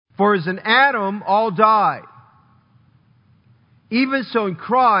For as in Adam all die, even so in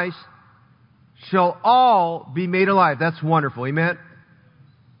Christ shall all be made alive. That's wonderful. Amen?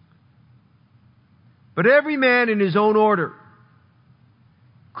 But every man in his own order.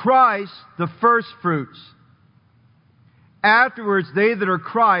 Christ, the first fruits. Afterwards, they that are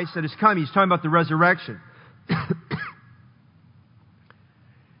Christ that is coming. He's talking about the resurrection.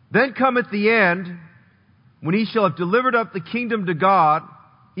 Then cometh the end, when he shall have delivered up the kingdom to God,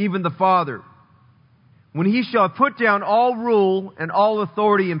 even the Father. When he shall have put down all rule and all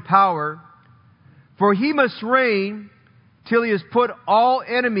authority and power, for he must reign till he has put all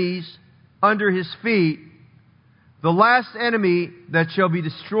enemies under his feet. The last enemy that shall be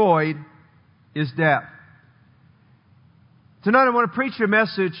destroyed is death. Tonight I want to preach a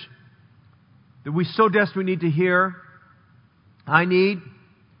message that we so desperately need to hear. I need.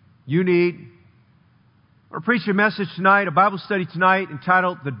 You need. I want to preach a message tonight, a Bible study tonight,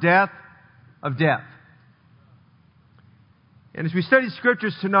 entitled The Death of Death. And as we study the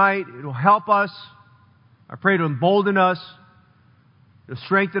Scriptures tonight, it will help us. I pray to embolden us, to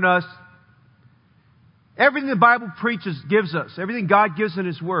strengthen us. Everything the Bible preaches gives us, everything God gives in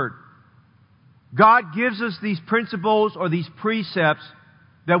His Word. God gives us these principles or these precepts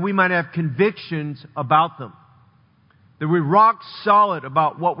that we might have convictions about them. That we're rock solid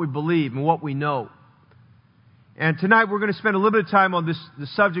about what we believe and what we know. And tonight we're going to spend a little bit of time on the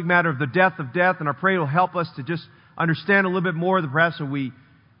subject matter of the death of death, and I pray it will help us to just understand a little bit more than perhaps we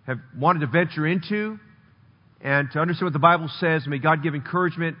have wanted to venture into, and to understand what the Bible says. May God give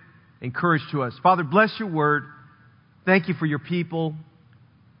encouragement and courage to us. Father, bless your word. Thank you for your people.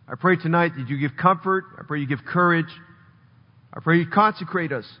 I pray tonight that you give comfort. I pray you give courage. I pray you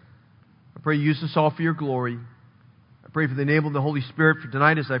consecrate us. I pray you use us all for your glory. I pray for the enablement of the Holy Spirit for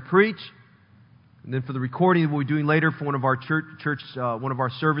tonight as I preach, and then for the recording that we'll be doing later for one of our one of our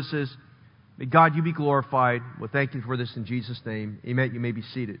services. May God, you be glorified. We'll thank you for this in Jesus' name. Amen. You may be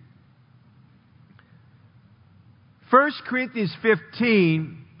seated. 1 Corinthians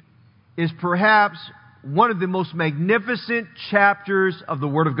 15 is perhaps one of the most magnificent chapters of the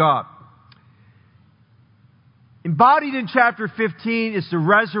Word of God. Embodied in chapter 15 is the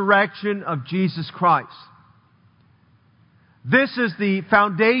resurrection of Jesus Christ. This is the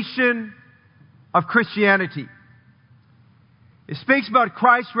foundation of Christianity. It speaks about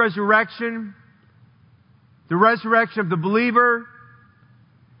Christ's resurrection, the resurrection of the believer,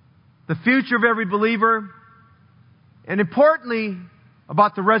 the future of every believer, and importantly,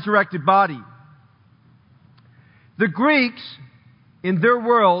 about the resurrected body. The Greeks, in their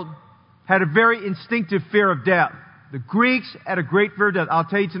world, had a very instinctive fear of death. The Greeks had a great fear of death. I'll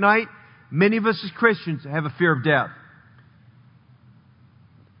tell you tonight, many of us as Christians have a fear of death.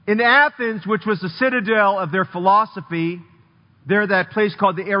 In Athens, which was the citadel of their philosophy, there that place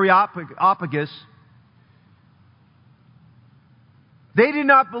called the Areopagus, they did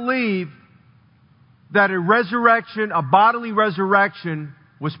not believe that a resurrection, a bodily resurrection,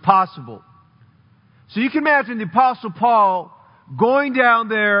 was possible. So you can imagine the Apostle Paul going down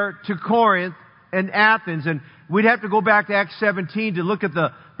there to Corinth and Athens, and we'd have to go back to Acts 17 to look at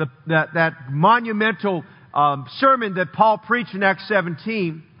that monumental sermon that Paul preached in Acts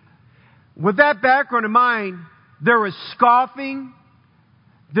 17. With that background in mind, there was scoffing,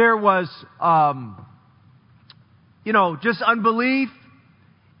 there was, just unbelief,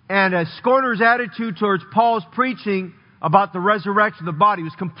 and a scorner's attitude towards Paul's preaching about the resurrection of the body. It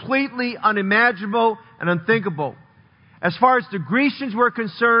was completely unimaginable and unthinkable. As far as the Grecians were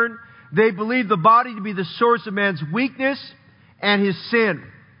concerned, they believed the body to be the source of man's weakness and his sin.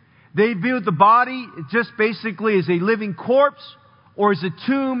 They viewed the body just basically as a living corpse or as a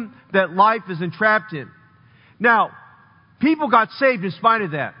tomb that life is entrapped in. Now, people got saved in spite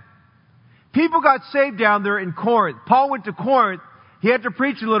of that. People got saved down there in Corinth. Paul went to Corinth. He had to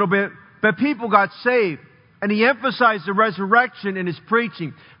preach a little bit, but people got saved. And he emphasized the resurrection in his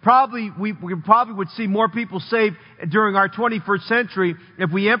preaching. We probably would see more people saved during our 21st century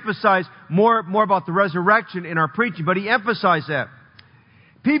if we emphasized more about the resurrection in our preaching. But he emphasized that.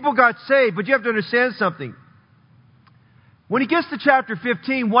 People got saved, but you have to understand something. When he gets to chapter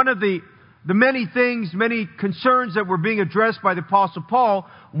 15, one of the many concerns that were being addressed by the Apostle Paul,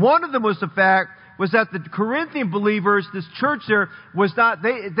 one of them was the fact was that the Corinthian believers, this church there,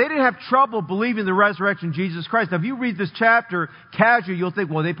 they didn't have trouble believing the resurrection of Jesus Christ. Now, if you read this chapter casually, you'll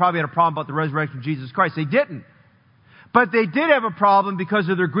think, well, they probably had a problem about the resurrection of Jesus Christ. They didn't. But they did have a problem because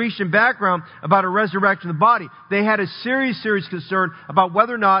of their Grecian background about a resurrection of the body. They had a serious concern about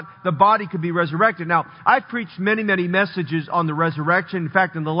whether or not the body could be resurrected. Now, I've preached many messages on the resurrection. In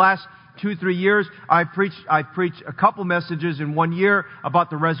fact, in the last 2-3 years, I've preached a couple messages in 1 year about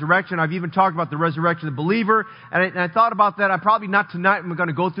the resurrection. I've even talked about the resurrection of the believer. And I thought about that. I'm probably not tonight. I'm going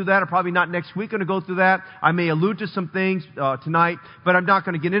to go through that. I'm probably not next week going to go through that. I may allude to some things tonight, but I'm not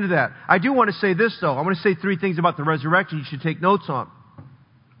going to get into that. I do want to say this, though. I want to say 3 things about the resurrection you should take notes on.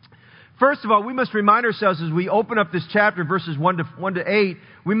 First of all, we must remind ourselves as we open up this chapter, verses 1 to 8,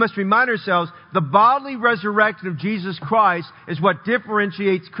 we must remind ourselves the bodily resurrection of Jesus Christ is what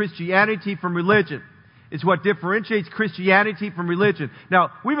differentiates Christianity from religion. It's what differentiates Christianity from religion. Now,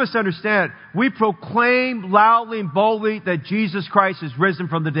 we must understand, we proclaim loudly and boldly that Jesus Christ is risen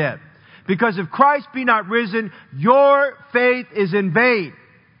from the dead. Because if Christ be not risen, your faith is in vain.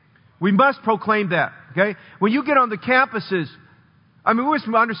 We must proclaim that, okay? When you get on the campuses, we must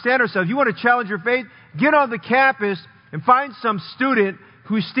understand ourselves. You want to challenge your faith? Get on the campus and find some student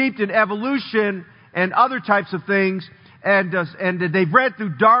who's steeped in evolution and other types of things, and they've read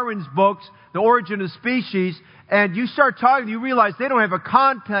through Darwin's books, The Origin of Species, and you start talking, you realize they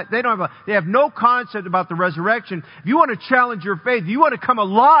have no concept about the resurrection. If you want to challenge your faith, if you want to come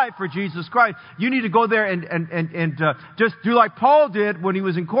alive for Jesus Christ, you need to go there and just do like Paul did when he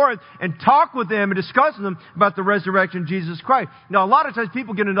was in Corinth and talk with them and discuss with them about the resurrection of Jesus Christ. Now, a lot of times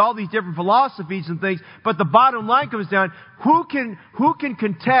people get into all these different philosophies and things, but the bottom line comes down, who can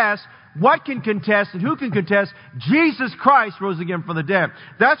contest, what can contest, and who can contest? Jesus Christ rose again from the dead.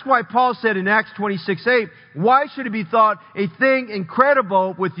 That's why Paul said in Acts 26:8, why should it be thought a thing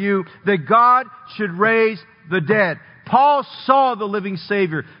incredible with you that God should raise the dead? Paul saw the living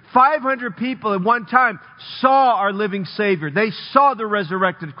Savior. 500 people at one time saw our living Savior. They saw the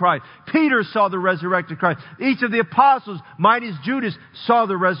resurrected Christ. Peter saw the resurrected Christ. Each of the apostles, minus Judas, saw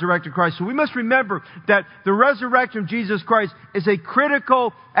the resurrected Christ. So we must remember that the resurrection of Jesus Christ is a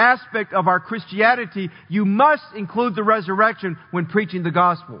critical aspect of our Christianity. You must include the resurrection when preaching the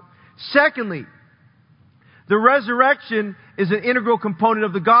gospel. Secondly, the resurrection is an integral component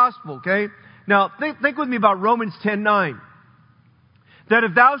of the gospel, okay? Now, think with me about Romans 10:9. That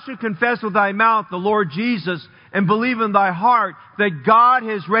if thou should confess with thy mouth the Lord Jesus and believe in thy heart that God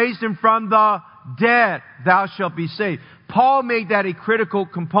has raised him from the dead, thou shalt be saved. Paul made that a critical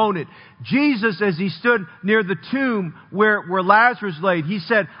component. Jesus, as he stood near the tomb where Lazarus laid, he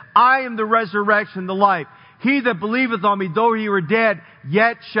said, I am the resurrection and the life. He that believeth on me, though he were dead,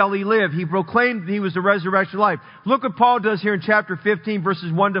 yet shall he live. He proclaimed that he was the resurrection life. Look what Paul does here in chapter 15,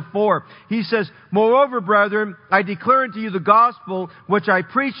 verses 1 to 4. He says, Moreover, brethren, I declare unto you the gospel which I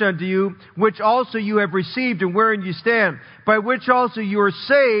preach unto you, which also you have received and wherein you stand, by which also you are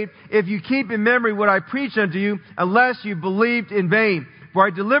saved, if you keep in memory what I preach unto you, unless you believed in vain. For I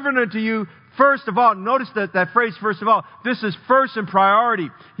delivered unto you first of all, notice that phrase, first of all, this is first in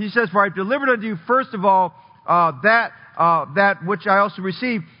priority. He says, For I delivered unto you first of all, that which I also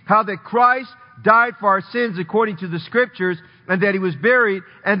received, how that Christ died for our sins according to the Scriptures, and that he was buried,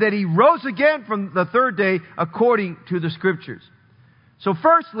 and that he rose again from the third day according to the Scriptures. So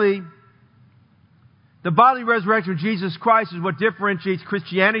firstly, the bodily resurrection of Jesus Christ is what differentiates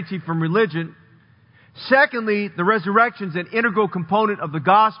Christianity from religion. Secondly, the resurrection is an integral component of the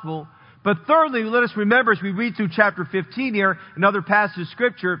gospel. But thirdly, let us remember, as we read through chapter 15 here, another passage of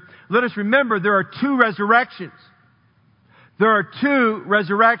Scripture, let us remember there are 2 resurrections. There are 2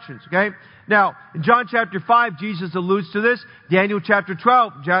 resurrections, okay? Now, in John chapter 5, Jesus alludes to this. Daniel chapter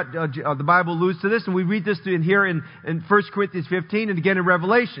 12, the Bible alludes to this. And we read this in here in 1 Corinthians 15 and again in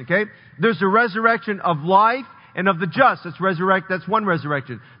Revelation, okay? There's a resurrection of life and of the just. That's one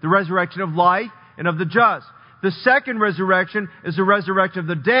resurrection. The resurrection of life and of the just. The second resurrection is the resurrection of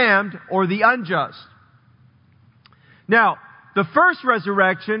the damned or the unjust. Now, the first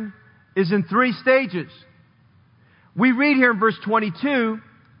resurrection is in 3 stages. We read here in verse 22,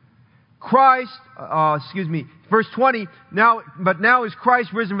 verse 20, but now is Christ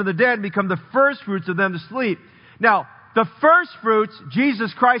risen from the dead and become the first fruits of them that sleep. Now, the first fruits,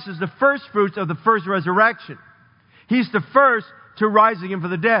 Jesus Christ is the first fruits of the first resurrection. He's the first to rise again from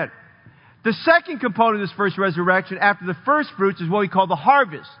the dead. The second component of this first resurrection, after the first fruits, is what we call the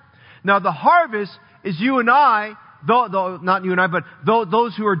harvest. Now, the harvest is you and I, not you and I, but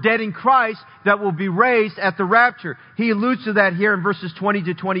those who are dead in Christ that will be raised at the rapture. He alludes to that here in verses 20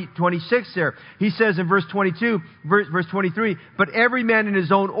 to 26 there. He says in verse 22, verse 23, but every man in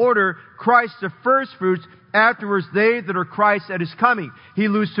his own order, Christ the first fruits, afterwards they that are Christ at His coming. He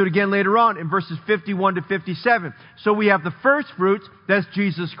alludes to it again later on in verses 51 to 57. So we have the first fruits, that's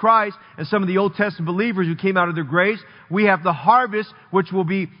Jesus Christ, and some of the Old Testament believers who came out of their graves. We have the harvest, which will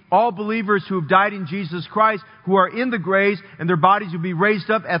be all believers who have died in Jesus Christ, who are in the graves, and their bodies will be raised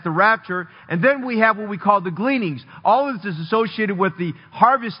up at the rapture. And then we have what we call the gleanings. All of this is associated with the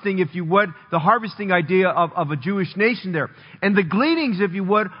harvesting, if you would, the harvesting idea of a Jewish nation there. And the gleanings, if you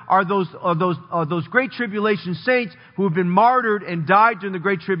would, are those great tribulation saints who have been martyred and died during the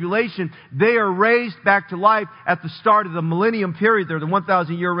great tribulation. They are raised back to life at the start of the millennium period there, the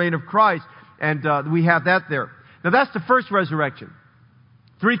 1,000-year reign of Christ. And we have that there. Now that's the first resurrection.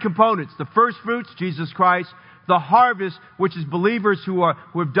 Three components. The first fruits, Jesus Christ. The harvest, which is believers who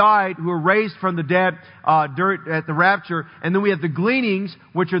have died, who are raised from the dead at the rapture. And then we have the gleanings,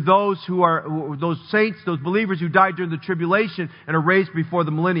 which are those saints, those believers who died during the tribulation and are raised before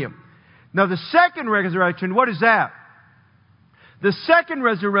the millennium. Now the second resurrection, what is that? The second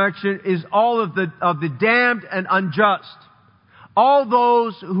resurrection is all of the damned and unjust. All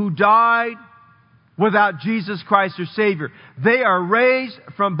those who died without Jesus Christ their Savior. They are raised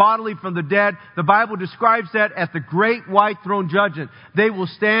bodily from the dead. The Bible describes that at the great white throne judgment. They will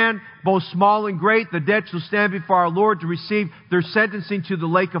stand, both small and great. The dead shall stand before our Lord to receive their sentencing to the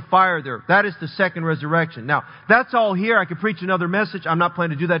lake of fire there. That is the second resurrection. Now, that's all here. I could preach another message. I'm not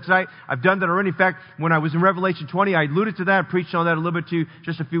planning to do that tonight. I've done that already. In fact, when I was in Revelation 20, I alluded to that. I preached on that a little bit to you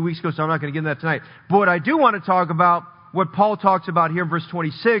just a few weeks ago, so I'm not going to get into that tonight. But what I do want to talk about, what Paul talks about here in verse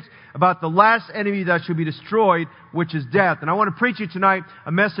 26, about the last enemy that should be destroyed, which is death. And I want to preach you tonight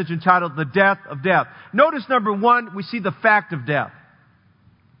a message entitled, The Death of Death. Notice number one, we see the fact of death.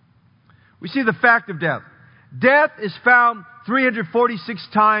 We see the fact of death. Death is found 346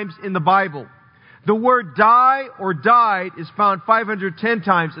 times in the Bible. The word die or died is found 510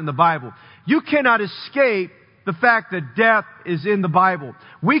 times in the Bible. You cannot escape the fact that death is in the Bible.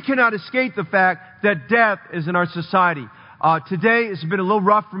 We cannot escape the fact that death is in our society. Today, it's been a little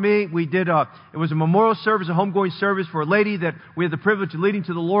rough for me. It was a memorial service, a homegoing service for a lady that we had the privilege of leading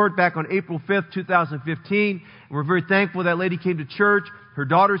to the Lord back on April 5th, 2015. And we're very thankful that lady came to church. Her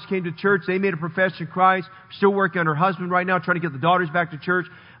daughters came to church. They made a profession of Christ. We're still working on her husband right now, trying to get the daughters back to church.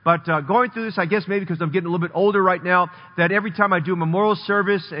 But going through this, I guess maybe because I'm getting a little bit older right now, that every time I do a memorial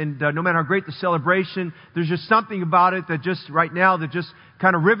service, and no matter how great the celebration, there's just something about it that just right now that just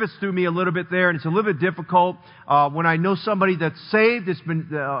kind of rivets through me a little bit there, and it's a little bit difficult when I know somebody that's saved, that's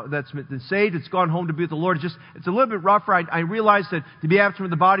been saved, it's gone home to be with the Lord. It's a little bit rougher. I realize that to be absent from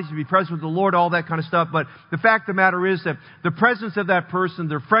the bodies, to be present with the Lord, all that kind of stuff. But the fact of the matter is that the presence of that person,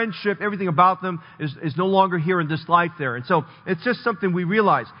 their friendship, everything about them is no longer here in this life there. And so it's just something we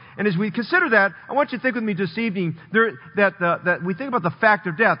realize. And as we consider that, I want you to think with me this evening that we think about the fact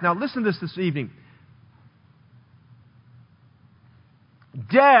of death. Now listen to this evening.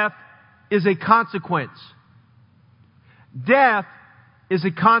 Death is a consequence. Death is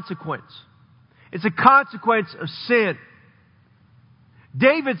a consequence. It's a consequence of sin.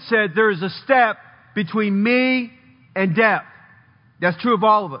 David said there is a step between me and death. That's true of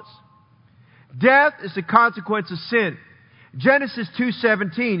all of us. Death is a consequence of sin. Genesis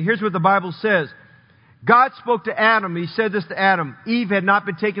 2:17, here's what the Bible says. God spoke to Adam. He said this to Adam. Eve had not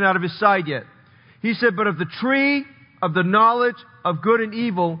been taken out of his side yet. He said, but of the tree of the knowledge of good and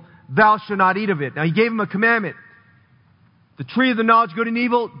evil, thou shalt not eat of it. Now he gave him a commandment. The tree of the knowledge of good and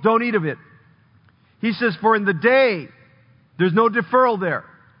evil, don't eat of it. He says, for in the day, there's no deferral there.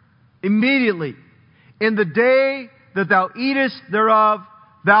 Immediately, in the day that thou eatest thereof,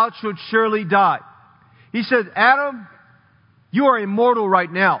 thou shalt surely die. He said, Adam, you are immortal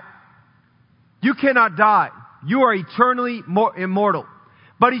right now. You cannot die. You are eternally immortal.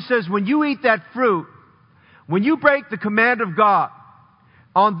 But he says, when you eat that fruit, when you break the command of God,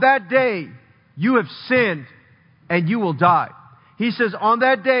 on that day, you have sinned and you will die. He says, on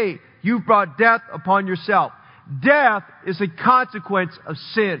that day, you've brought death upon yourself. Death is a consequence of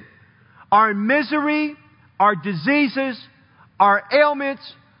sin. Our misery, our diseases, our ailments,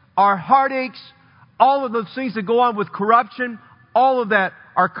 our heartaches, all of those things that go on with corruption, all of that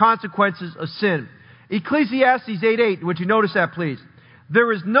are consequences of sin. Ecclesiastes 8:8, would you notice that please?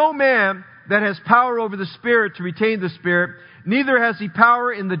 There is no man that has power over the Spirit to retain the Spirit, neither has he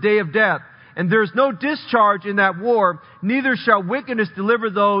power in the day of death. And there is no discharge in that war, neither shall wickedness deliver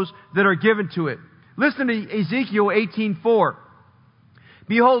those that are given to it. Listen to Ezekiel 18:4.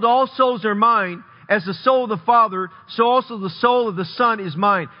 Behold, all souls are mine, as the soul of the Father, so also the soul of the Son is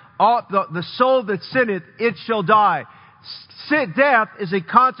mine. The soul that sinneth, it shall die. Death is a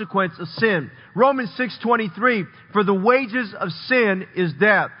consequence of sin. Romans 6:23, for the wages of sin is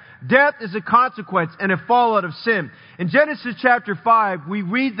death. Death is a consequence and a fallout of sin. In Genesis chapter 5, we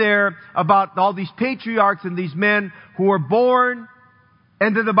read there about all these patriarchs and these men who were born,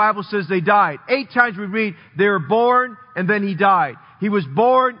 and then the Bible says they died. 8 times we read they were born and then he died. He was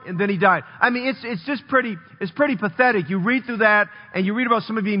born and then he died. I mean, it's just pretty pathetic. You read through that and you read about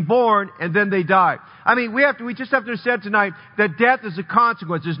somebody being born and then they die. I mean, we just have to understand tonight that death is a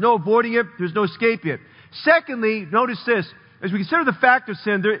consequence. There's no avoiding it. There's no escaping it. Secondly, notice this. As we consider the fact of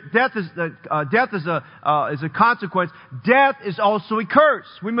sin, death is a consequence. Death is also a curse.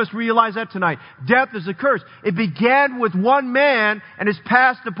 We must realize that tonight. Death is a curse. It began with one man and is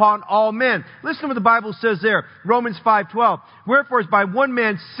passed upon all men. Listen to what the Bible says there. Romans 5:12. Wherefore, as by one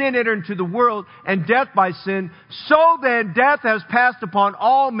man sin entered into the world, and death by sin, so then death has passed upon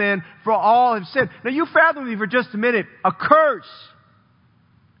all men, for all have sinned. Now you fathom me for just a minute. A curse.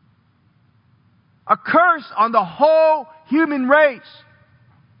 A curse on the whole human race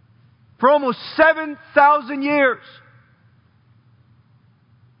for almost 7,000 years.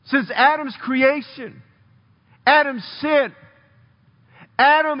 Since Adam's creation, Adam's sin,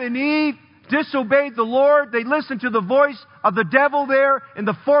 Adam and Eve disobeyed the Lord. They listened to the voice of the devil there in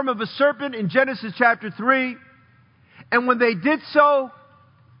the form of a serpent in Genesis chapter 3. And when they did so,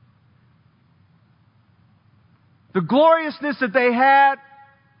 the gloriousness that they had,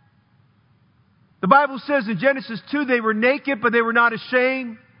 the Bible says in Genesis 2, they were naked, but they were not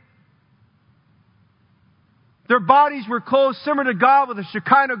ashamed. Their bodies were clothed similar to God with a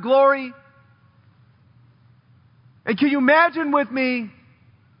Shekinah glory. And can you imagine with me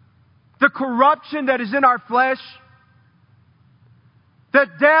the corruption that is in our flesh?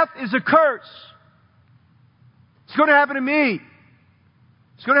 That death is a curse. It's going to happen to me.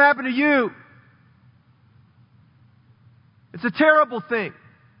 It's going to happen to you. It's a terrible thing.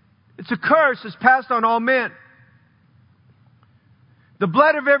 It's a curse that's passed on all men. The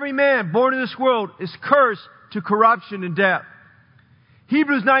blood of every man born in this world is cursed to corruption and death.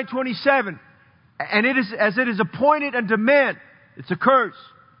 Hebrews 9:27, and it is as it is appointed unto men, it's a curse,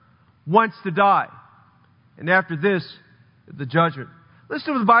 once to die. And after this, the judgment. Listen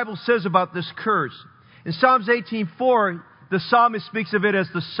to what the Bible says about this curse. In Psalms 18:4, the psalmist speaks of it as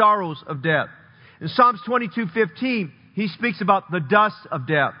the sorrows of death. In Psalms 22:15, he speaks about the dust of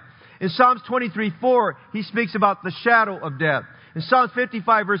death. In Psalms 23:4, he speaks about the shadow of death. In Psalms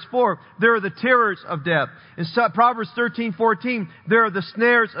 55 verse 4, there are the terrors of death. In Proverbs 13:14, there are the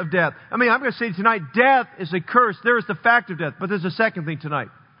snares of death. I mean, I'm going to say tonight, death is a curse. There is the fact of death. But there's a second thing tonight.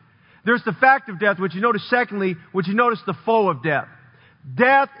 There's the fact of death, which you notice secondly, which you notice the foe of death.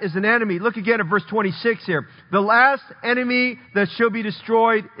 Death is an enemy. Look again at verse 26 here. The last enemy that shall be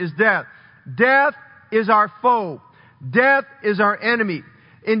destroyed is death. Death is our foe. Death is our enemy.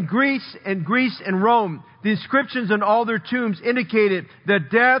 In Greece and Rome, the inscriptions on all their tombs indicated that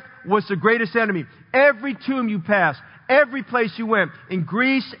death was the greatest enemy. Every tomb you passed, every place you went, in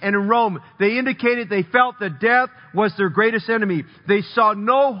Greece and in Rome, they indicated they felt that death was their greatest enemy. They saw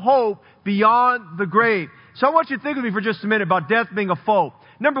no hope beyond the grave. So I want you to think with me for just a minute about death being a foe.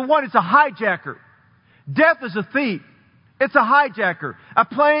 Number one, it's a hijacker. Death is a thief. It's a hijacker. A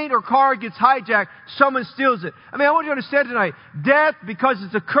plane or car gets hijacked, someone steals it. I mean, I want you to understand tonight, death, because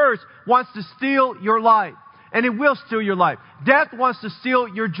it's a curse, wants to steal your life. And it will steal your life. Death wants to steal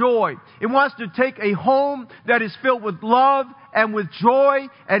your joy. It wants to take a home that is filled with love and with joy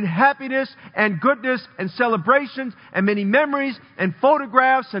and happiness and goodness and celebrations and many memories and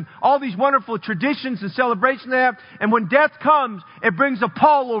photographs and all these wonderful traditions and celebrations they have. And when death comes, it brings a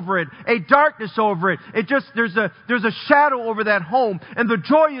pall over it, a darkness over it. There's a shadow over that home, and the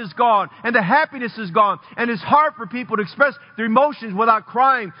joy is gone and the happiness is gone, and it's hard for people to express their emotions without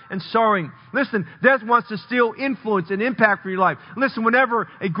crying and sorrowing. Listen, death wants to steal influence and impact for your life. Listen, whenever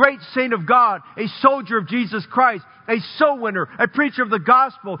a great saint of God, a soldier of Jesus Christ, a soul winner, a preacher of the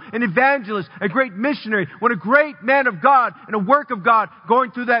gospel, an evangelist, a great missionary, when a great man of God and a work of God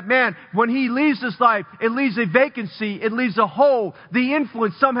going through that man, when he leaves this life, it leaves a vacancy, it leaves a hole. The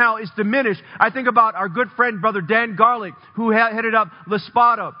influence somehow is diminished. I think about our good friend, Brother Dan Garlick, who headed up La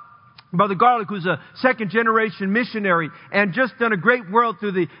Spada. Brother Garlick, who's a second-generation missionary and just done a great work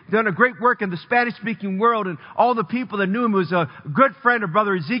in the Spanish-speaking world, and all the people that knew him. Was a good friend of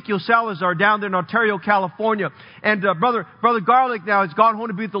Brother Ezekiel Salazar down there in Ontario, California. And Brother Garlick now has gone home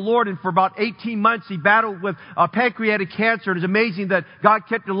to be with the Lord, and for about 18 months he battled with pancreatic cancer. And it's amazing that God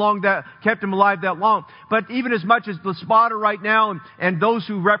kept him alive that long. But even as much as La Spada right now and those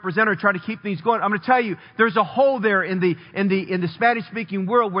who represent are trying to keep things going, I'm going to tell you, there's a hole there in the Spanish-speaking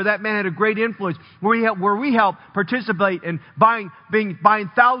world where that man had a great influence, where we helped participate in buying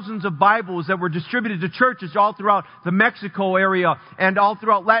thousands of Bibles that were distributed to churches all throughout the Mexico area and all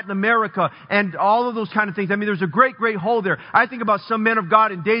throughout Latin America and all of those kind of things. I mean, there's a great, great hole there. I think about some men of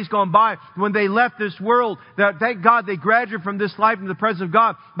God in days gone by when they left this world, that thank God they graduated from this life in the presence of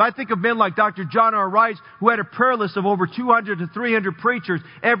God. But I think of men like Dr. John R. Rice, who had a prayer list of over 200 to 300 preachers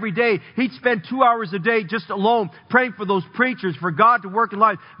every day. He'd spend 2 hours a day just alone praying for those preachers, for God to work in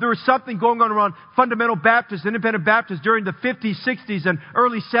life. There was something going on around fundamental Baptists, independent Baptists during the 50s, 60s, and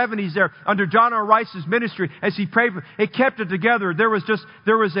early 70s there under John R. Rice's ministry as he prayed for. It kept it together. There was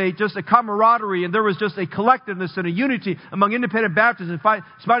a camaraderie, and there was just a collectiveness and a unity among independent Baptists. In spite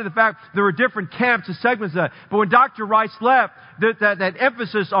of the fact there were different camps and segments of that. But when Dr. Rice left, that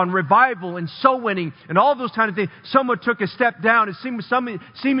emphasis on revival and soul winning and all those kind of things, someone took a step down. It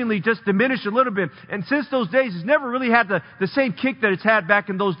seemingly just diminished a little bit. And since those days, it's never really had the same kick that it's had back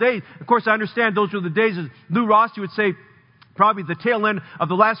in those days. Of course, I understand those were the days, as Lou Rossi would say, probably the tail end of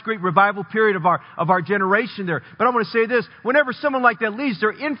the last great revival period of our generation there. But I want to say this: whenever someone like that leaves,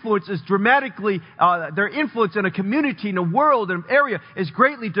 their influence is dramatically, their influence in a community, in a world, in an area is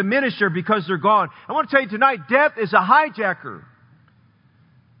greatly diminished there because they're gone. I want to tell you tonight, death is a hijacker.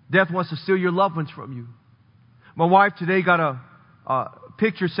 Death wants to steal your loved ones from you. My wife today got a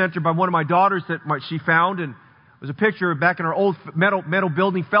picture sent her by one of my daughters that she found, and it was a picture back in our old metal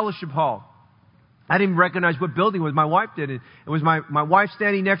building fellowship hall. I didn't even recognize what building it was. My wife did. It was my wife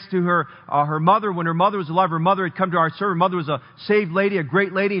standing next to her mother when her mother was alive. Her mother had come to our service. Her mother was a saved lady, a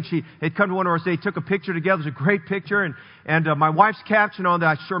great lady, and she had come to one of ours. They took a picture together. It was a great picture, and my wife's caption on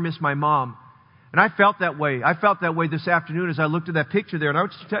that, "I sure miss my mom." And I felt that way. I felt that way this afternoon as I looked at that picture there. And I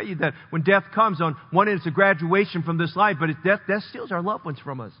would just tell you that when death comes, on one end it's a graduation from this life, but death steals our loved ones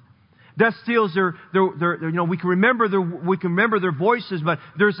from us. Death steals their we can remember their voices, but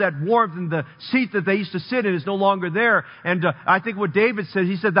there's that warmth, and the seat that they used to sit in is no longer there. And I think what David said,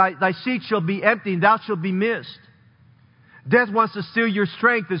 he said, thy seat shall be empty and thou shalt be missed. Death wants to steal your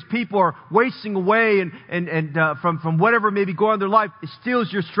strength as people are wasting away and from whatever may be going on in their life. It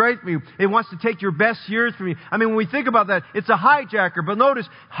steals your strength from you. It wants to take your best years from you. I mean, when we think about that, it's a hijacker. But notice,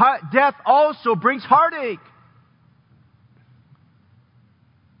 death also brings heartache.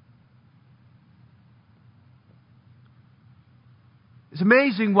 It's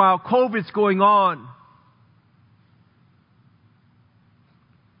amazing while COVID's going on,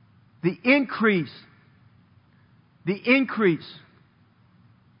 the increase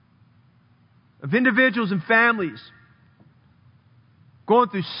of individuals and families going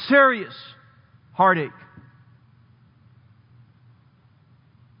through serious heartache.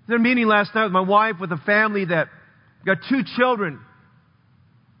 I had a meeting last night with my wife with a family that got 2 children,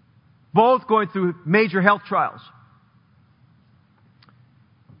 both going through major health trials.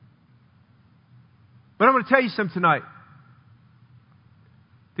 But I'm going to tell you something tonight.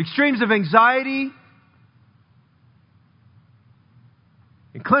 The extremes of anxiety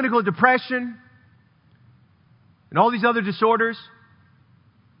and clinical depression and all these other disorders,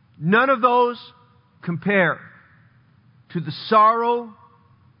 none of those compare to the sorrow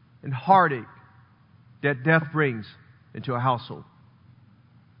and heartache that death brings into a household.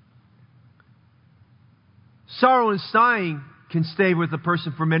 Sorrow and sighing can stay with a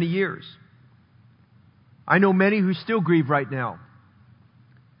person for many years. I know many who still grieve right now.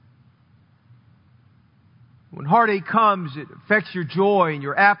 When heartache comes, it affects your joy and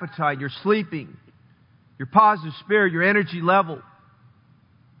your appetite, your sleeping, your positive spirit, your energy level.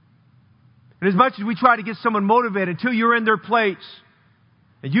 And as much as we try to get someone motivated, until you're in their place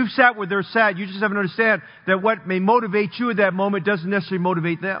and you've sat where they're sat, you just have to understand that what may motivate you at that moment doesn't necessarily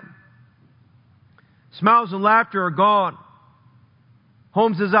motivate them. Smiles and laughter are gone.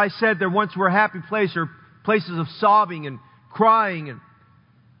 Homes, as I said, there once were a happy place, or places of sobbing and crying and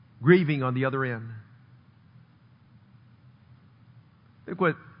grieving on the other end. Think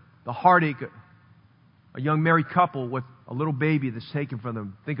what the heartache, a young married couple with a little baby that's taken from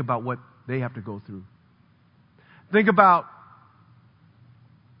them, think about what they have to go through. Think about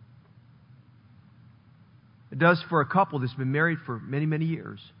it does for a couple that's been married for many, many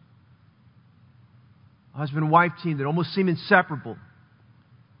years. A husband and wife team that almost seem inseparable.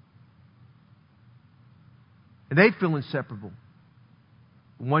 And they feel inseparable.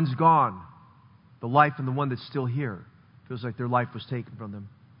 One's gone. The life and the one that's still here feels like their life was taken from them.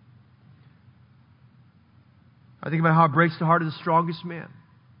 I think about how it breaks the heart of the strongest man.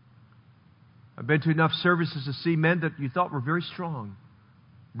 I've been to enough services to see men that you thought were very strong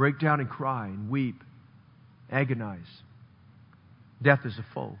break down and cry and weep, agonize. Death is a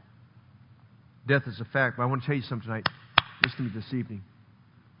foe. Death is a fact. But I want to tell you something tonight. Listen to me this evening.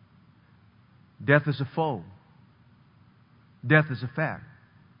 Death is a foe. Death is a fact.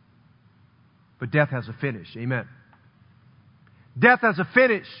 But death has a finish. Amen. Death has a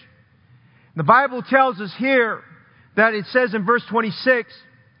finish. The Bible tells us here that it says in verse 26,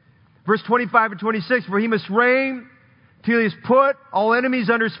 verse 25 and 26, for he must reign till he has put all enemies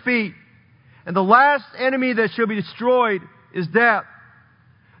under his feet. And the last enemy that shall be destroyed is death.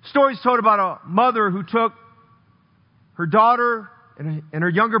 Stories told about a mother who took her daughter and her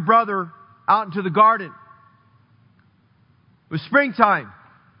younger brother out into the garden. It was springtime.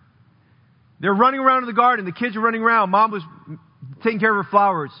 They were running around in the garden. The kids were running around. Mom was taking care of her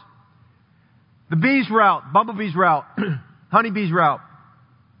flowers. The bees were out. Bumblebees were out. Honeybees were out.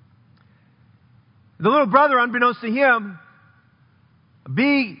 The little brother, unbeknownst to him, a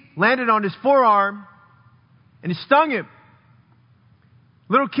bee landed on his forearm and it stung him.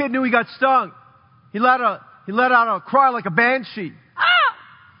 Little kid knew he got stung. He let out a cry like a banshee. Ah!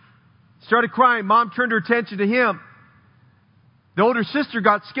 Started crying. Mom turned her attention to him. The older sister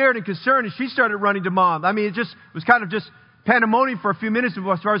got scared and concerned, and she started running to Mom. I mean, it was kind of just pandemonium for a few minutes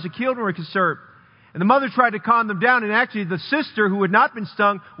as far as the children were concerned. And the mother tried to calm them down, and actually the sister, who had not been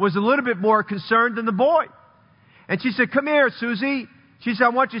stung, was a little bit more concerned than the boy. And she said, come here, Susie. She said, I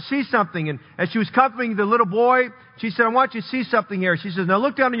want you to see something. And as she was comforting the little boy, she said, I want you to see something here. She says, now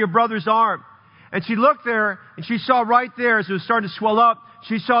look down at your brother's arm. And she looked there, and she saw right there, as it was starting to swell up,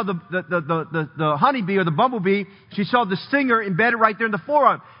 she saw the honeybee or the bumblebee. She saw the stinger embedded right there in the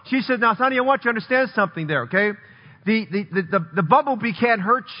forearm. She said, now, honey, I want you to understand something there, okay? The bumblebee can't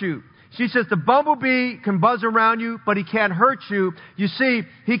hurt you. She says, the bumblebee can buzz around you, but he can't hurt you. You see,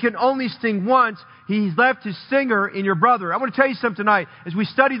 he can only sting once. He's left his stinger in your brother. I want to tell you something tonight. As we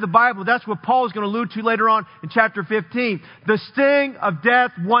study the Bible, that's what Paul is going to allude to later on in chapter 15. The sting of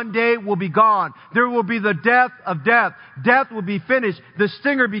death one day will be gone. There will be the death of death. Death will be finished. The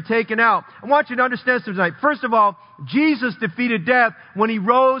stinger be taken out. I want you to understand something tonight. First of all, Jesus defeated death when He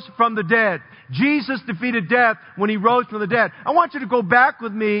rose from the dead. Jesus defeated death when He rose from the dead. I want you to go back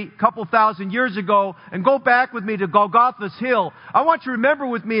with me a couple thousand years ago and go back with me to Golgotha's hill. I want you to remember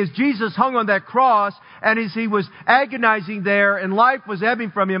with me as Jesus hung on that cross and as He was agonizing there and life was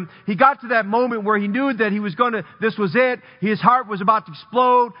ebbing from Him, He got to that moment where He knew that this was it. His heart was about to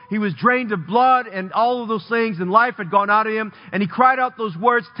explode. He was drained of blood and all of those things, and life had gone out of Him. And He cried out those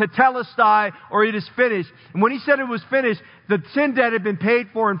words, Tetelestai, or it is finished. And when He said it was finished, the sin debt had been paid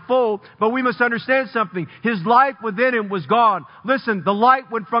for in full, but we must understand something. His life within Him was gone. Listen, the light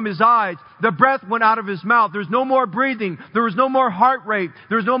went from His eyes. The breath went out of His mouth. There's no more breathing. There was no more heart rate.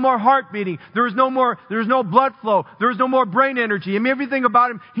 There was no more heart beating. There was no blood flow. There was no more brain energy. I mean, everything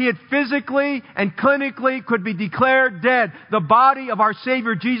about Him, He had physically and clinically could be declared dead. The body of our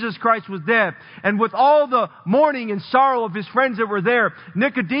Savior Jesus Christ was dead. And with all the mourning and sorrow of His friends that were there,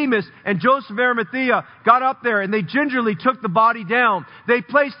 Nicodemus and Joseph of Arimathea got up there and they gingerly took the body down. They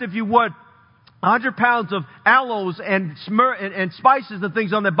placed, if you would, 100 pounds of aloes and spices and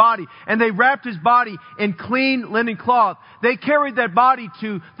things on their body. And they wrapped His body in clean linen cloth. They carried that body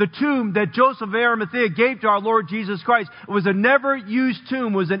to the tomb that Joseph of Arimathea gave to our Lord Jesus Christ. It was a never-used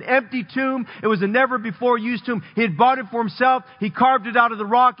tomb. It was an empty tomb. It was a never-before-used tomb. He had bought it for Himself. He carved it out of the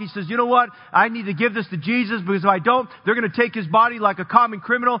rock. He says, you know what? I need to give this to Jesus, because if I don't, they're going to take His body like a common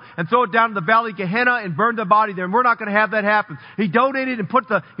criminal and throw it down in the valley of Gehenna and burn the body there. And we're not going to have that happen. He donated and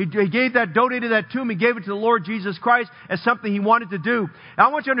donated that tomb. He gave it to the Lord Jesus Christ as something He wanted to do. Now,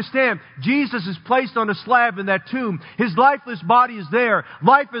 I want you to understand, Jesus is placed on a slab in that tomb. His lifeless body is there.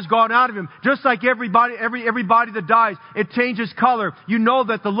 Life has gone out of Him. Just like everybody that dies, it changes color. You know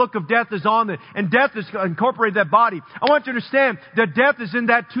that the look of death is on it, and death has incorporated that body. I want you to understand that death is in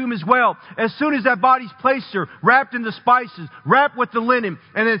that tomb as well. As soon as that body's placed there, wrapped in the spices, wrapped with the linen,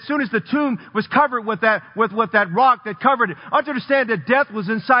 and as soon as the tomb was covered with that rock that covered it, I want you to understand that death was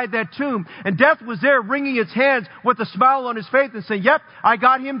inside that tomb, and death was there wringing its hands with a smile on his face and saying, yep, I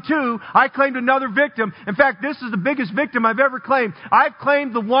got him too. I claimed another victim. In fact, this is the biggest victim I've ever claimed. I've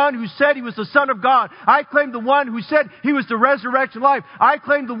claimed the one who said He was the Son of God. I claimed the one who said He was the resurrection life. I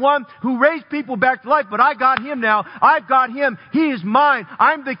claimed the one who raised people back to life, but I got Him now. I've got Him. He is mine.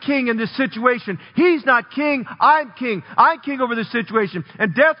 I'm the king in this situation. He's not king. I'm king. I'm king over this situation.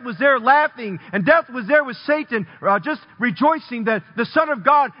 And death was there laughing, and death was there with Satan just rejoicing that the Son of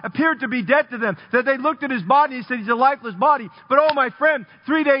God appeared to be dead to them, that they looked at his body and he said, he's a lifeless body. But oh, my friend,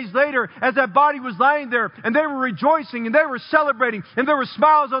 3 days later, as that body was lying there, and they were rejoicing, and they were celebrating, and there were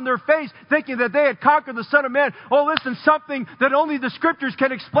smiles on their face, thinking that they had conquered the Son of Man. Oh, listen, something that only the Scriptures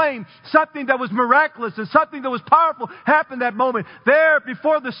can explain, something that was miraculous and something that was powerful happened that moment. There,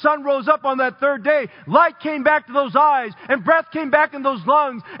 before the sun rose up on that third day, light came back to those eyes, and breath came back in those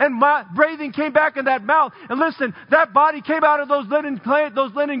lungs, and breathing came back in that mouth. And listen, that body came out of the linen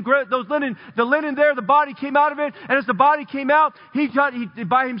there, the body came out of it, and as the body came out, he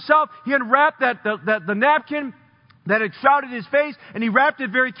by himself, he unwrapped the napkin that had shrouded his face, and he wrapped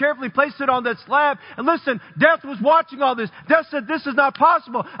it very carefully, placed it on that slab. And listen, death was watching all this. Death said, this is not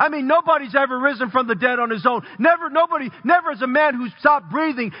possible. I mean, nobody's ever risen from the dead on his own. Never as a man who stopped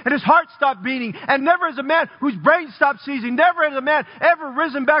breathing and his heart stopped beating, and never as a man whose brain stopped seizing. Never as a man ever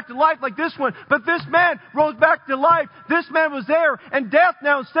risen back to life like this one. But this man rose back to life. This man was there, and death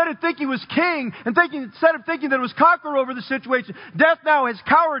now, instead of thinking he was king, and instead of thinking that it was conqueror over the situation, death now has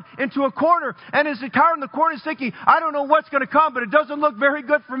cowered into a corner, and as he cowered in the corner, is thinking, I don't know what's going to come, but it doesn't look very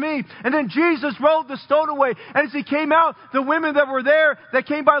good for me. And then Jesus rolled the stone away. And as he came out, the women that were there, that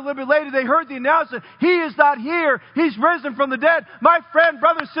came by a little bit later, they heard the announcement, he is not here. He's risen from the dead. My friend,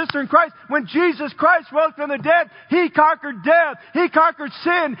 brother, sister in Christ, when Jesus Christ rose from the dead, he conquered death. He conquered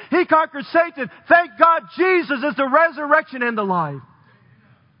sin. He conquered Satan. Thank God Jesus is the resurrection and the life.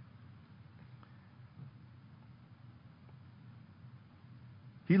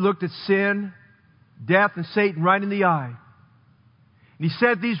 He looked at sin, death, and Satan right in the eye. And he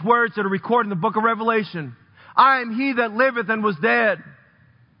said these words that are recorded in the book of Revelation. I am he that liveth and was dead.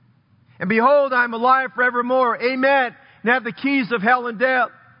 And behold, I am alive forevermore. Amen. And have the keys of hell and death.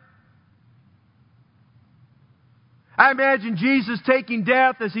 I imagine Jesus taking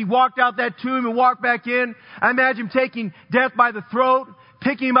death as he walked out that tomb and walked back in. I imagine him taking death by the throat,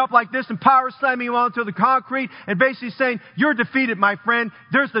 picking him up like this and power slamming him onto the concrete and basically saying, you're defeated, my friend.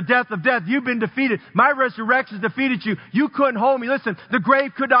 There's the death of death. You've been defeated. My resurrection defeated you. You couldn't hold me. Listen, the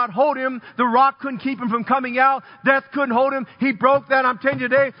grave could not hold him. The rock couldn't keep him from coming out. Death couldn't hold him. He broke that. I'm telling you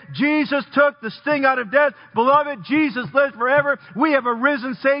today, Jesus took the sting out of death. Beloved, Jesus lives forever. We have a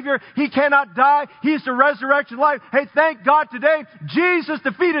risen Savior. He cannot die. He's the resurrection life. Hey, thank God today, Jesus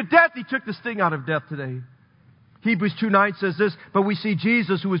defeated death. He took the sting out of death today. Hebrews 2:9 says this, but we see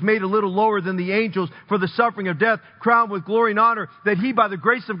Jesus, who was made a little lower than the angels for the suffering of death, crowned with glory and honor, that he, by the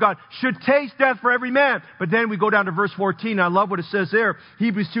grace of God, should taste death for every man. But then we go down to verse 14. I love what it says there.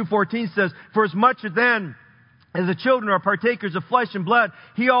 Hebrews 2:14 says, for as much then as the children are partakers of flesh and blood,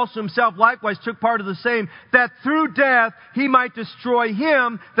 he also himself likewise took part of the same, that through death he might destroy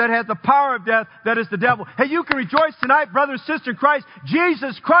him that had the power of death, that is the devil. Hey, you can rejoice tonight, brother and sister in Christ.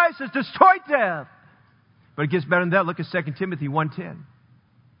 Jesus Christ has destroyed death. But it gets better than that. Look at 2 Timothy 1:10.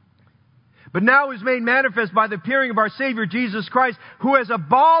 But now is made manifest by the appearing of our Savior Jesus Christ, who has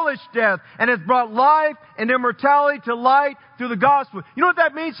abolished death and has brought life and immortality to light through the gospel. You know what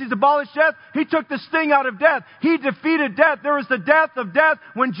that means? He's abolished death. He took the sting out of death. He defeated death. There was the death of death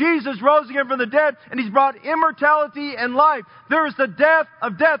when Jesus rose again from the dead, and he's brought immortality and life. There is the death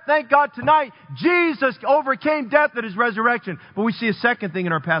of death. Thank God tonight, Jesus overcame death at his resurrection. But we see a second thing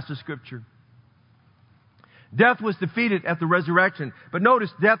in our passage of Scripture. Death was defeated at the resurrection. But notice,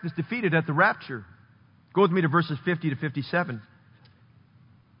 death is defeated at the rapture. Go with me to verses 50 to 57.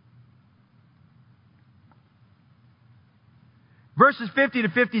 Verses 50 to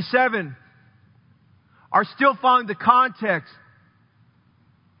 57 are still following the context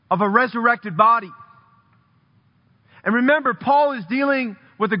of a resurrected body. And remember, Paul is dealing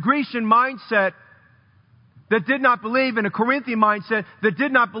with a Grecian mindset that did not believe, in a Corinthian mindset that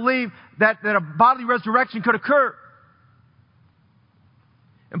did not believe that a bodily resurrection could occur.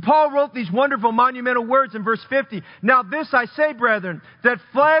 And Paul wrote these wonderful monumental words in verse 50. Now this I say, brethren, that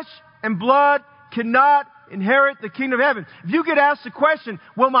flesh and blood cannot inherit the kingdom of heaven. If you get asked the question,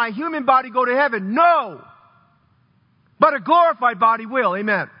 will my human body go to heaven? No. But a glorified body will.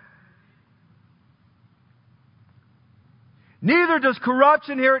 Amen. Neither does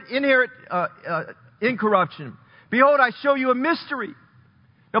corruption inherit incorruption. Behold, I show you a mystery.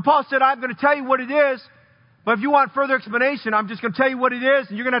 Now, Paul said, I'm going to tell you what it is, but if you want further explanation, I'm just going to tell you what it is,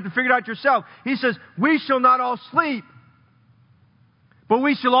 and you're going to have to figure it out yourself. He says, we shall not all sleep, but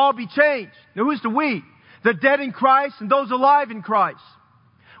we shall all be changed. Now, who's the we? The dead in Christ and those alive in Christ.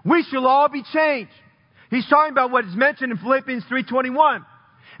 We shall all be changed. He's talking about what is mentioned in Philippians 3:21.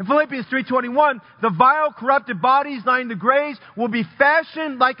 In Philippians 3:21, the vile, corrupted bodies lying in the graves will be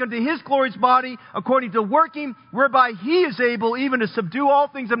fashioned like unto His glorious body, according to working whereby He is able even to subdue all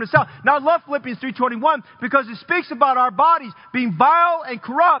things unto Himself. Now I love Philippians 3:21 because it speaks about our bodies being vile and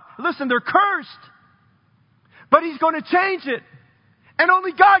corrupt. Listen, they're cursed. But He's going to change it. And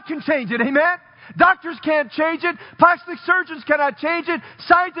only God can change it. Amen? Doctors can't change it. Plastic surgeons cannot change it.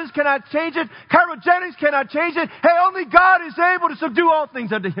 Scientists cannot change it. Cryogenics cannot change it. Hey, only God is able to subdue all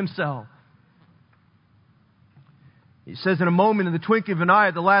things unto Himself. He says, in a moment, in the twinkling of an eye,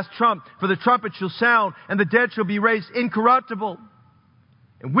 at the last trump, for the trumpet shall sound, and the dead shall be raised incorruptible,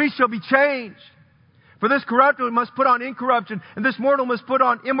 and we shall be changed. For this corruptible must put on incorruption, and this mortal must put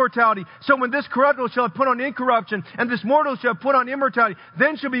on immortality. So when this corruptible shall put on incorruption, and this mortal shall put on immortality,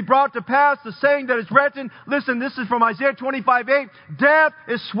 then shall be brought to pass the saying that is written. Listen, this is from Isaiah 25:8. Death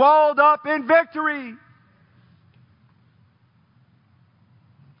is swallowed up in victory.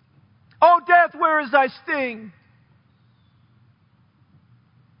 Oh, death, where is thy sting?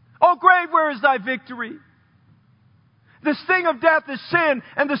 Oh, grave, where is thy victory? The sting of death is sin,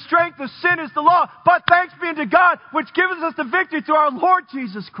 and the strength of sin is the law. But thanks be unto God, which gives us the victory through our Lord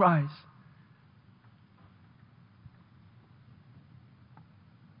Jesus Christ.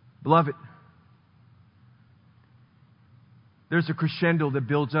 Beloved, there's a crescendo that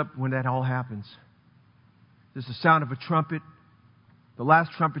builds up when that all happens. There's the sound of a trumpet. The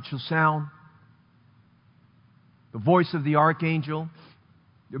last trumpet shall sound. The voice of the archangel.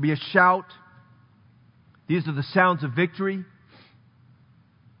 There'll be a shout. These are the sounds of victory.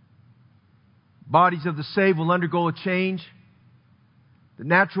 Bodies of the saved will undergo a change. The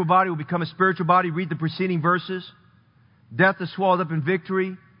natural body will become a spiritual body. Read the preceding verses. Death is swallowed up in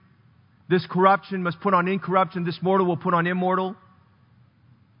victory. This corruption must put on incorruption. This mortal will put on immortal.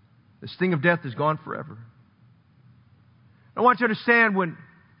 The sting of death is gone forever. I want you to understand, when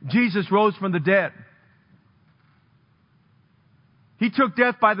Jesus rose from the dead, He took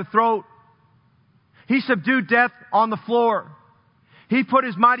death by the throat. He subdued death on the floor. He put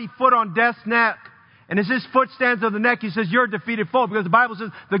His mighty foot on death's neck. And as His foot stands on the neck, He says, you're a defeated foe. Because the Bible says,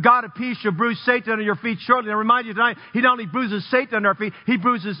 the God of peace shall bruise Satan under your feet shortly. And I remind you tonight, He not only bruises Satan under our feet, He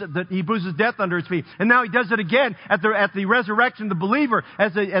bruises death under His feet. And now He does it again at the resurrection of the believer.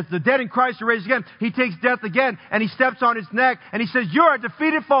 As the dead in Christ are raised again, He takes death again and He steps on his neck and He says, you're a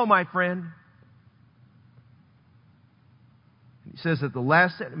defeated foe, my friend. And He says that the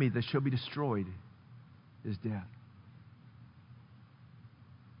last enemy that shall be destroyed is death.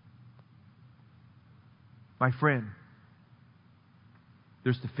 My friend,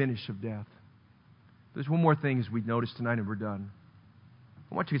 there's the finish of death. There's one more thing as we notice tonight and we're done.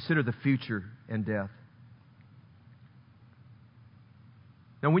 I want you to consider the future and death.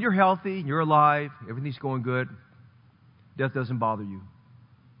 Now, when you're healthy, you're alive, everything's going good, death doesn't bother you.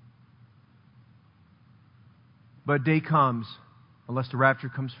 But a day comes, unless the rapture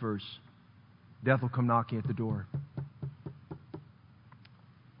comes first, death will come knocking at the door.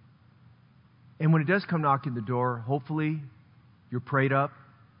 And when it does come knocking at the door, hopefully you're prayed up.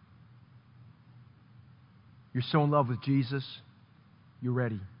 You're so in love with Jesus, you're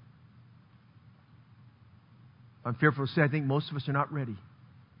ready. I'm fearful to say I think most of us are not ready.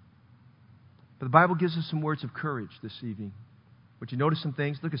 But the Bible gives us some words of courage this evening. Would you notice some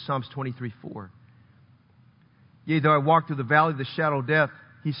things? Look at Psalms 23:4. Yea, though I walk through the valley of the shadow of death,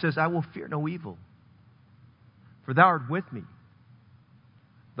 He says, I will fear no evil. For Thou art with me.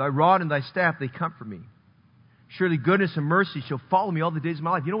 Thy rod and Thy staff, they comfort me. Surely goodness and mercy shall follow me all the days of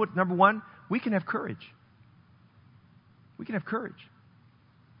my life. You know what? Number one, we can have courage. We can have courage.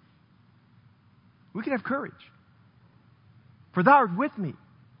 We can have courage. For Thou art with me.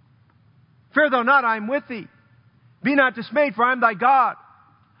 Fear thou not, I am with thee. Be not dismayed, for I am thy God.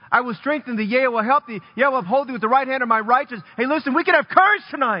 I will strengthen thee, yea, I will help thee. Yea, I will uphold thee with the right hand of my righteousness. Hey, listen, we can have courage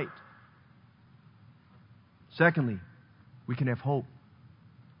tonight. Secondly, we can have hope.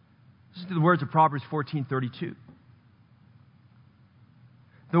 Listen to the words of Proverbs 14:32.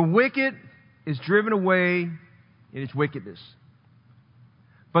 The wicked is driven away in his wickedness,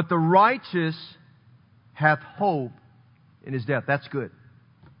 but the righteous hath hope in his death. That's good.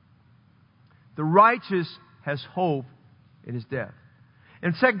 The righteous has hope in his death.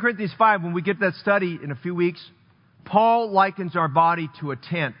 In 2 Corinthians 5, when we get that study in a few weeks, Paul likens our body to a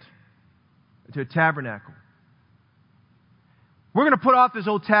tent, to a tabernacle. We're going to put off this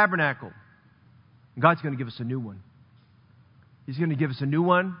old tabernacle. And God's going to give us a new one. He's going to give us a new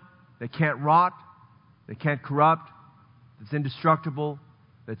one that can't rot, that can't corrupt, that's indestructible,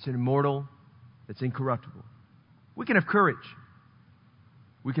 that's immortal, that's incorruptible. We can have courage.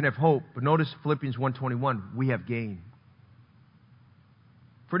 We can have hope. But notice Philippians 1:21, we have gain.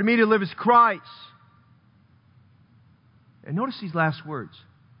 For to me to live is Christ. And notice these last words.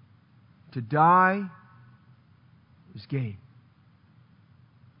 To die is gain.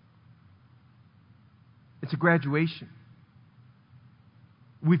 It's a graduation.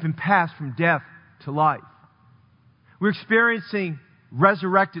 We've been passed from death to life. We're experiencing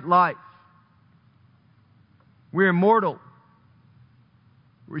resurrected life. We're immortal.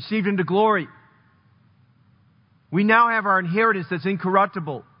 We're received into glory. We now have our inheritance that's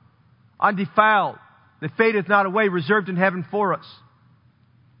incorruptible, undefiled, that fadeth not away, reserved in heaven for us.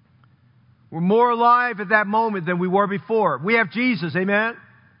 We're more alive at that moment than we were before. We have Jesus, amen?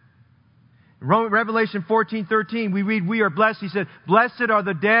 In Revelation 14:13, we read, we are blessed. He said, blessed are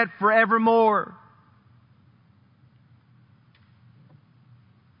the dead forevermore.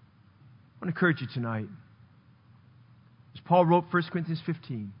 I want to encourage you tonight. As Paul wrote 1 Corinthians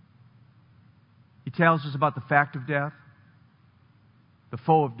 15, he tells us about the fact of death, the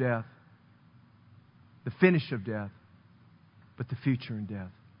foe of death, the finish of death, but the future in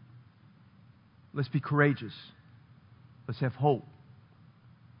death. Let's be courageous. Let's have hope.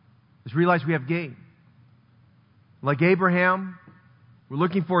 Let's realize we have gain. Like Abraham, we're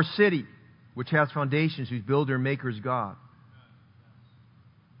looking for a city which has foundations, whose builder and maker is God.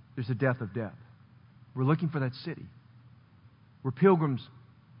 There's a death of death. We're looking for that city. We're pilgrims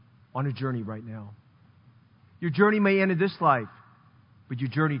on a journey right now. Your journey may end in this life, but your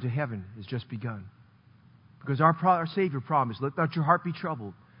journey to heaven has just begun. Because our Savior promised, let not your heart be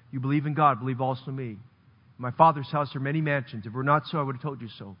troubled. You believe in God, believe also in me. In my Father's house are many mansions. If it were not so, I would have told you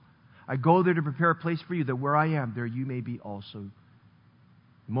so. I go there to prepare a place for you, that where I am, there you may be also.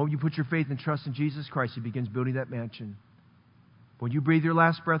 The moment you put your faith and trust in Jesus Christ, He begins building that mansion. When you breathe your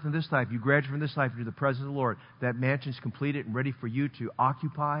last breath in this life, you graduate from this life into the presence of the Lord. That mansion's completed and ready for you to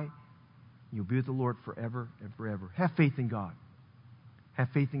occupy. You'll be with the Lord forever and forever. Have faith in God. Have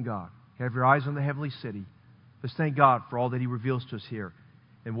faith in God. Have your eyes on the heavenly city. Let's thank God for all that He reveals to us here.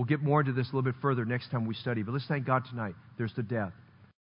 And we'll get more into this a little bit further next time we study. But let's thank God tonight. There's the death.